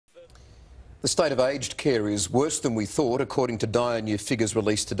The state of aged care is worse than we thought, according to dire new figures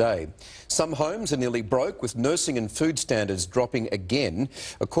released today. Some homes are nearly broke, with nursing and food standards dropping again,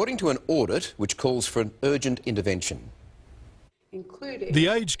 according to an audit which calls for an urgent intervention. The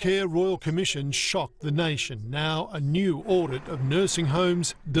Aged Care Royal Commission shocked the nation. Now a new audit of nursing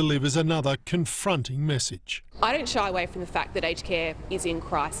homes delivers another confronting message. I don't shy away from the fact that aged care is in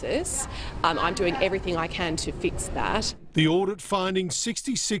crisis. I'm doing everything I can to fix that. The audit finding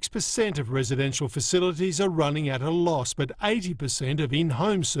 66% of residential facilities are running at a loss, but 80% of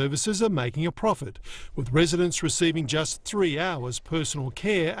in-home services are making a profit, with residents receiving just 3 hours personal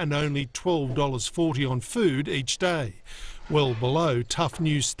care and only $12.40 on food each day, well below tough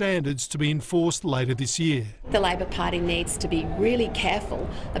new standards to be enforced later this year. The Labor Party needs to be really careful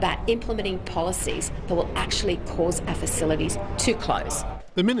about implementing policies that will actually cause our facilities to close.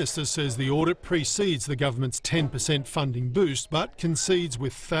 The Minister says the audit precedes the government's 10% funding boost, but concedes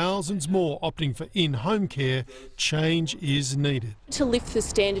with thousands more opting for in-home care, change is needed. To lift the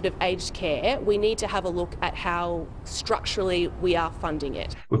standard of aged care, we need to have a look at how structurally we are funding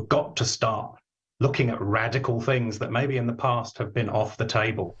it. We've got to start looking at radical things that maybe in the past have been off the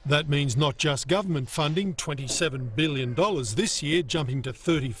table. That means not just government funding, $27 billion this year, jumping to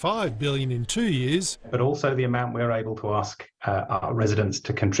 $35 billion in 2 years. But also the amount we're able to ask our residents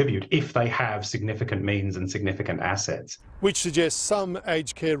to contribute if they have significant means and significant assets. Which suggests some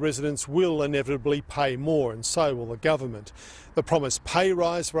aged care residents will inevitably pay more, and so will the government. The promised pay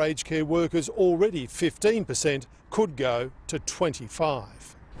rise for aged care workers, already 15%, could go to 25%.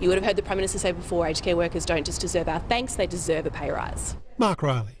 You would have heard the Prime Minister say before, aged care workers don't just deserve our thanks, they deserve a pay rise. Mark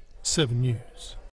Riley, 7 News.